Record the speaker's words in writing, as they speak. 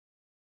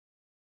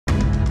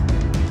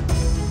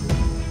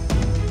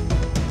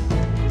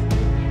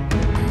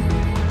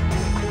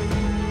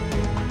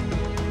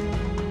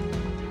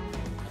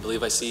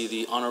believe I see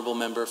the honorable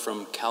member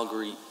from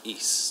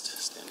Calgary-East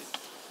standing.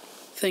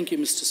 Thank you,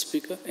 Mr.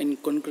 Speaker, and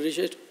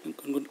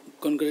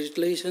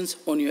congratulations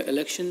on your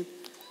election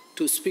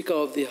to Speaker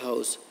of the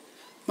House.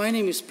 My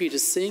name is Peter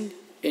Singh,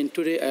 and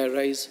today I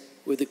rise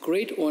with the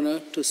great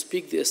honor to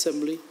speak the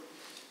Assembly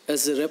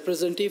as a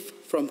representative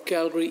from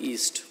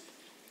Calgary-East.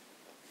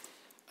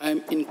 I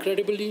am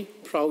incredibly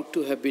proud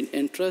to have been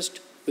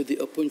entrusted with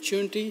the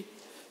opportunity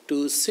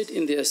to sit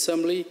in the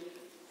Assembly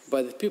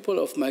by the people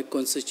of my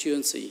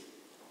constituency.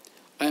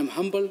 I am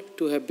humbled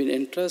to have been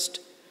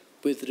entrusted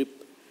with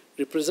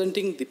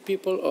representing the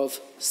people of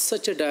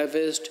such a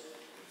diverse,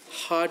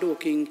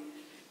 hardworking,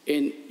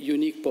 and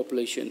unique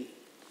population.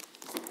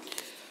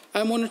 I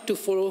am honored to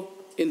follow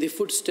in the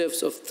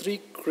footsteps of three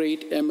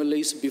great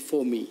MLAs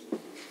before me,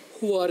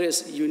 who are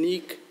as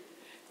unique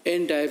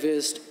and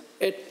diverse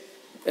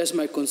as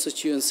my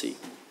constituency.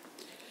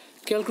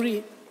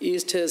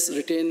 Calgary-East has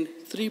retained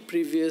three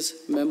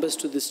previous members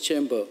to this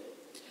chamber,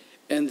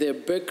 and their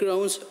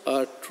backgrounds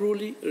are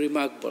truly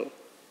remarkable.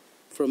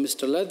 From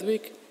Mr.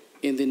 Ludwig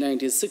in the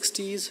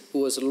 1960s, who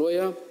was a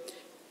lawyer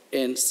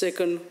and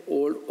second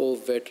World War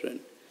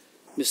veteran.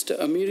 Mr.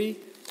 Amiri,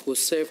 who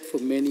served for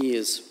many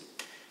years.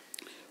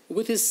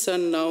 With his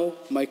son now,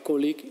 my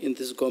colleague in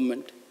this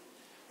government,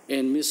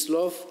 and Ms.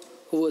 Love,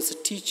 who was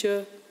a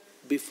teacher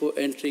before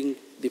entering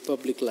the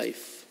public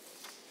life.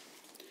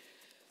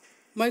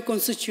 My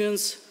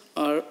constituents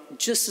are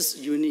just as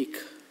unique,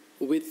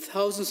 with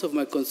thousands of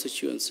my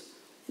constituents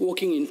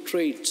working in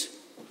trades,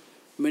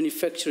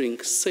 manufacturing,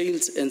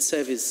 sales and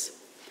service,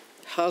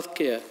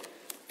 healthcare,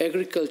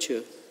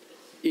 agriculture,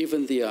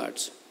 even the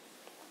arts.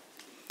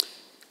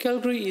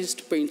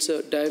 Calgary-East paints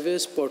a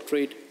diverse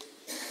portrait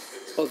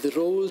of the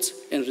roles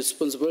and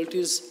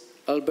responsibilities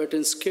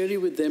Albertans carry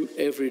with them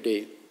every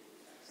day.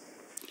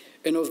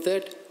 And of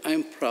that, I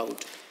am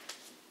proud.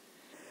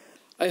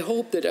 I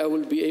hope that I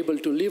will be able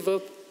to live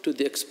up to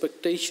the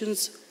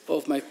expectations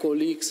of my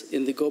colleagues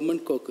in the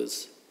government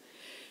caucus,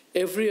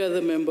 every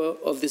other member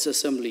of this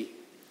Assembly,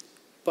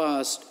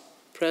 past,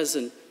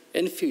 present,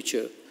 and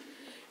future,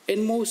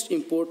 and most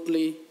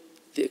importantly,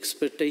 the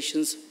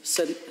expectations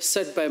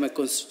set by my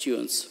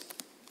constituents.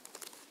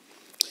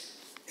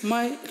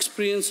 My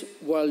experience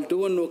while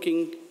door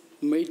knocking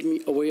made me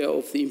aware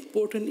of the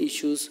important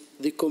issues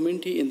the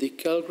community in the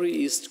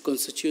Calgary-East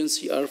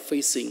constituency are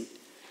facing.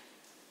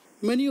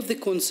 Many of the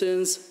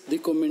concerns the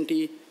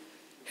community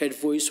had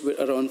voiced were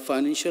around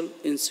financial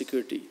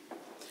insecurity.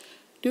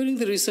 During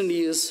the recent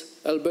years,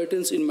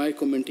 Albertans in my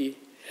community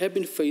have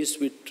been faced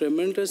with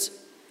tremendous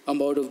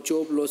amount of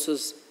job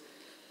losses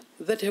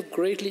that have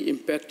greatly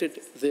impacted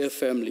their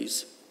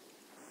families.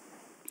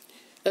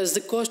 As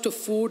the cost of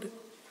food,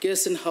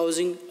 gas and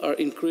housing are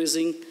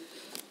increasing,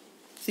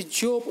 the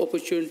job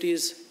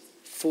opportunities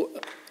for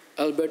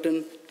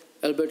Albertans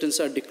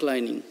are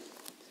declining.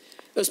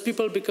 As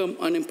people become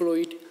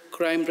unemployed,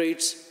 crime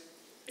rates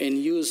and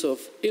use of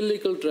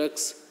illegal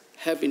drugs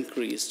have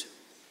increased,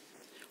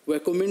 where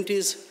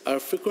communities are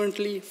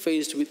frequently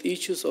faced with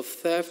issues of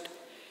theft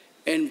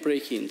and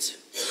break-ins.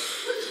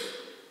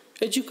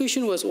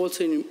 Education was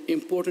also an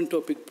important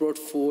topic brought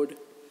forward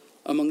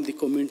among the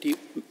community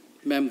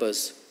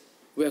members,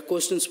 where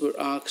questions were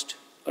asked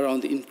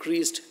around the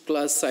increased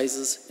class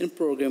sizes and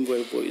programs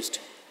were voiced.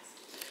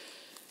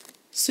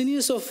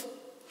 Seniors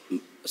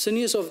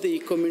of the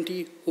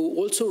community who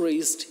also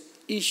raised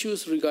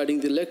issues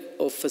regarding the lack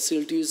of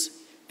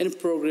facilities and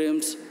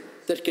programs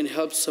that can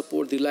help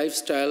support the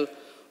lifestyle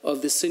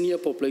of the senior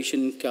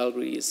population in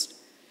Calgary-East.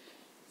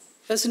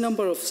 As the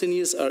number of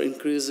seniors are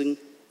increasing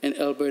and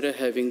Alberta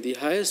having the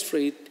highest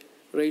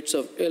rates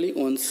of early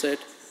onset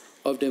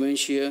of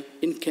dementia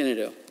in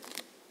Canada,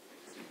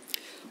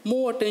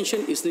 more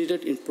attention is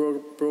needed in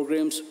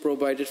programs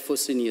provided for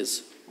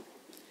seniors.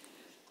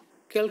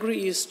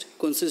 Calgary-East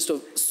consists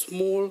of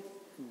small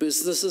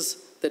businesses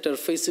that are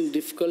facing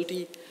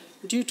difficulty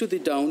due to the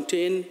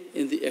downturn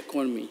in the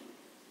economy,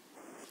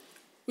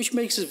 which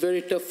makes it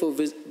very tough for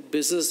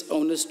business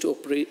owners to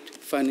operate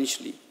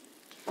financially.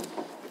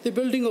 The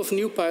building of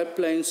new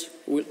pipelines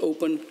will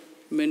open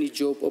many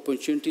job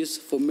opportunities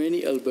for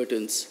many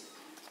Albertans.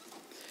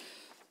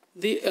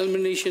 The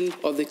elimination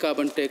of the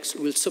carbon tax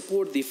will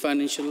support the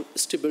financial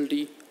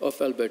stability of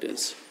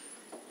Albertans.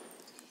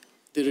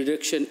 The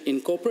reduction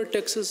in corporate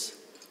taxes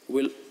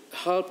will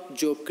help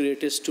job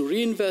creators to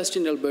reinvest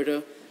in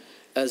Alberta,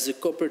 as the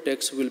corporate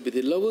tax will be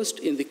the lowest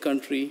in the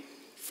country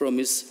from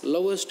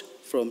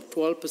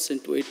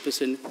 12% to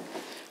 8%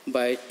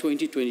 by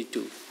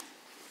 2022.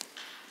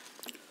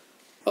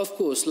 Of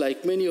course,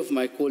 like many of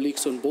my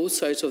colleagues on both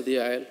sides of the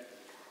aisle,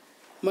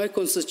 my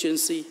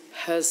constituency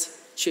has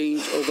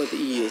changed over the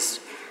years,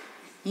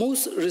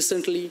 most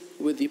recently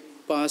with the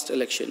past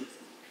election.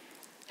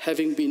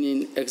 Having been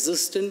in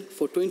existence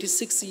for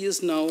 26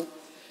 years now,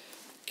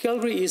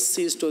 Calgary-East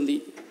sits on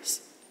the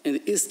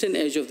eastern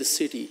edge of the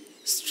city,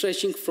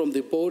 stretching from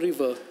the Bow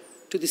River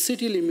to the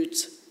city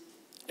limits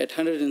at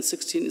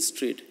 116th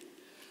Street.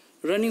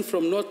 Running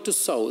from north to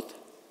south,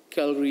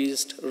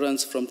 Calgary-East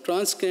runs from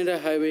Trans-Canada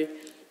Highway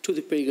to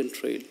the Pagan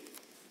Trail.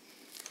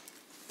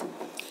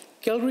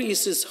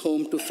 Calgary-East is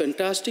home to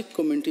fantastic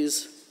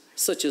communities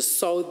such as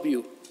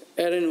Southview,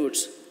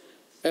 Aaronwoods,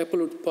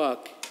 Applewood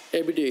Park,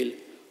 Abbeydale,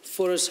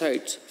 Forest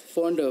Heights,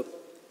 Fonda,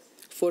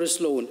 Forest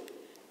Lawn,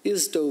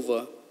 East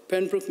Dover,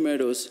 Pembroke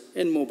Meadows,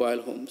 and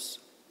mobile homes.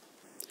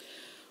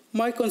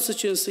 My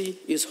constituency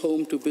is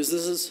home to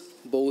businesses,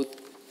 both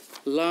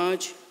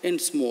large and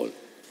small,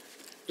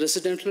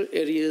 residential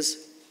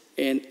areas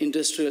and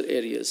industrial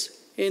areas,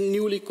 and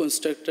newly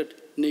constructed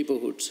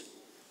neighborhoods.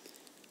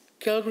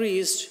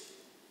 Calgary-East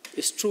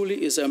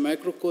truly is a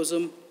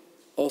microcosm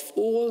of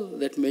all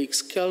that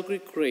makes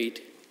Calgary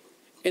great,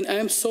 and I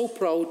am so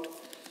proud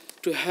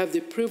to have the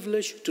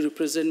privilege to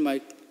represent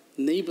my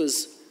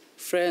neighbors,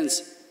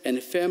 friends,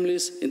 and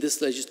families in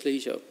this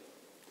legislature.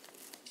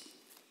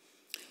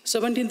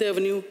 17th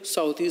Avenue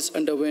Southeast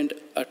underwent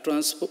a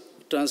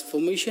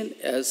transformation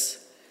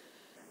as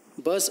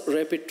Bus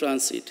Rapid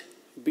Transit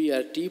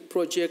 (BRT)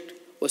 project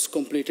was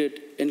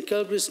completed, and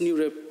Calgary's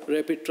new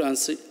rapid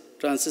transit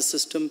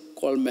system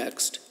called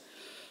MAXT,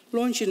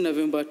 launched in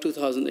November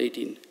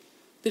 2018.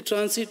 The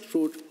transit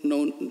route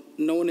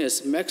known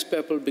as Max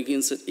Papal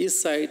begins at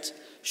East Side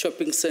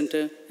Shopping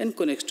Center and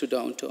connects to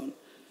downtown,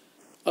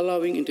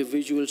 allowing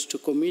individuals to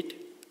commute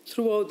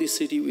throughout the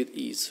city with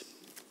ease.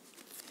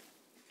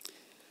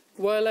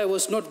 While I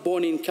was not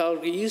born in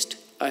Calgary-East,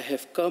 I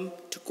have come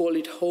to call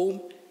it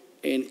home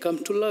and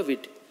come to love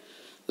it.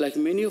 Like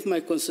many of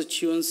my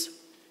constituents,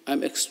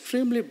 I'm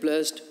extremely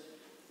blessed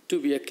to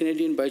be a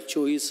Canadian by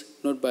choice,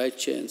 not by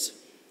chance.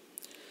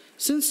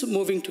 Since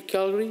moving to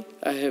Calgary,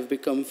 I have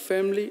become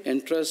family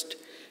and trust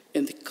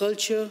in the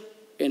culture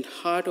and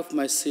heart of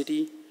my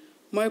city,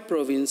 my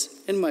province,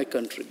 and my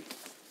country.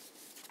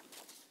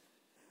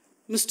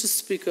 Mr.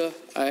 Speaker,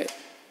 I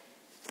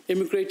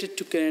immigrated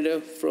to Canada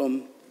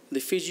from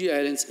the Fiji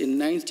Islands in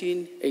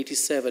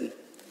 1987,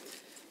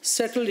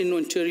 settled in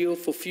Ontario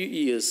for a few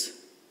years.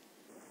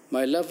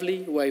 My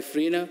lovely wife,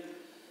 Reena,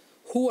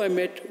 who I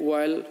met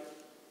while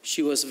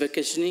she was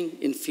vacationing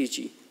in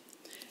Fiji,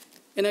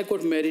 and I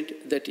got married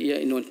that year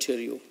in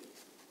Ontario.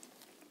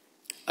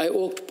 I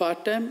worked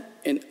part-time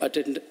and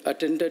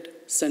attended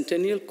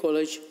Centennial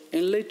College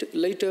and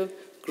later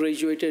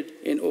graduated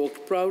and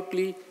worked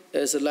proudly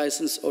as a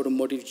licensed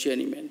automotive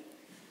journeyman.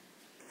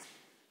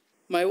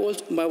 My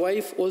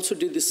wife also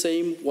did the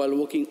same while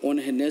working on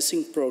her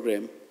nursing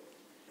program.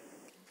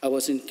 I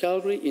was in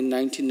Calgary in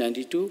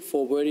 1992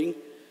 for wedding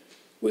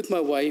with my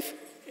wife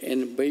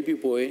and baby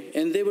boy,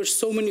 and there were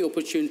so many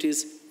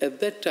opportunities at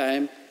that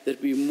time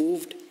that we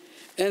moved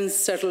and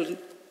settled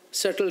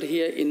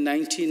here in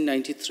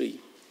 1993.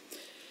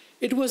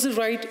 It was the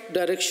right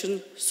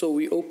direction, so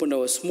we opened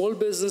our small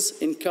business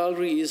in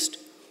Calgary-East,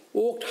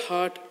 worked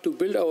hard to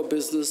build our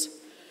business,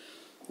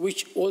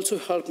 which also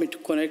helped me to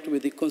connect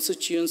with the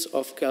constituents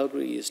of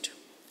Calgary-East.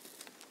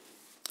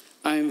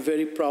 I am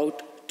very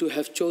proud to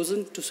have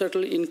chosen to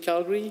settle in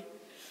Calgary.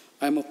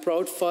 I am a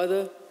proud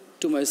father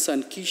to my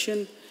son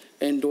Kishan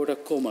and daughter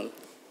Komal.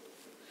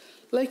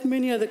 Like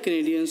many other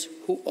Canadians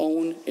who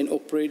own and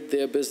operate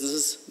their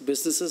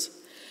businesses,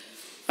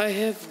 I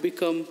have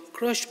become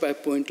crushed by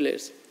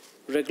pointless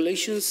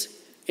regulations,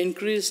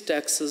 increased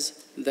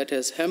taxes that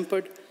has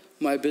hampered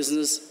my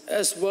business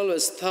as well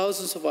as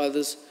thousands of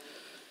others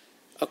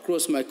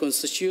across my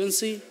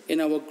constituency in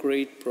our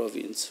great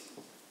province.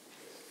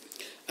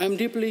 I am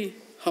deeply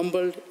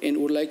humbled and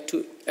would like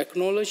to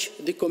acknowledge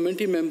the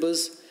community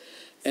members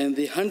and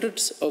the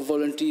hundreds of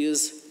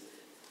volunteers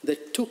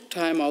that took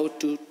time out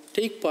to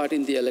take part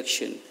in the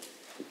election.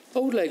 I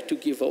would like to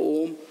give a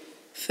warm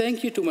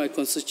thank you to my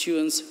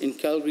constituents in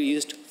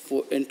Calgary-East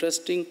for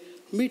entrusting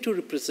me to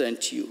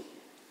represent you.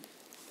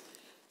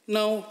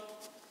 Now,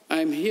 I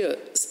am here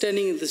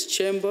standing in this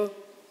chamber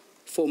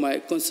for my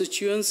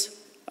constituents.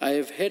 I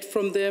have heard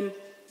from them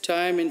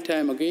time and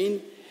time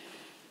again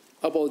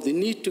about the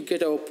need to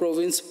get our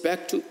province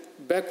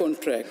back on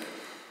track.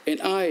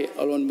 And I,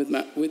 along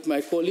with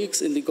my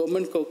colleagues in the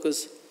government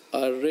caucus,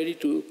 are ready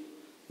to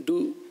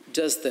do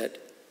just that.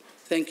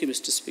 Thank you,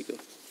 Mr. Speaker.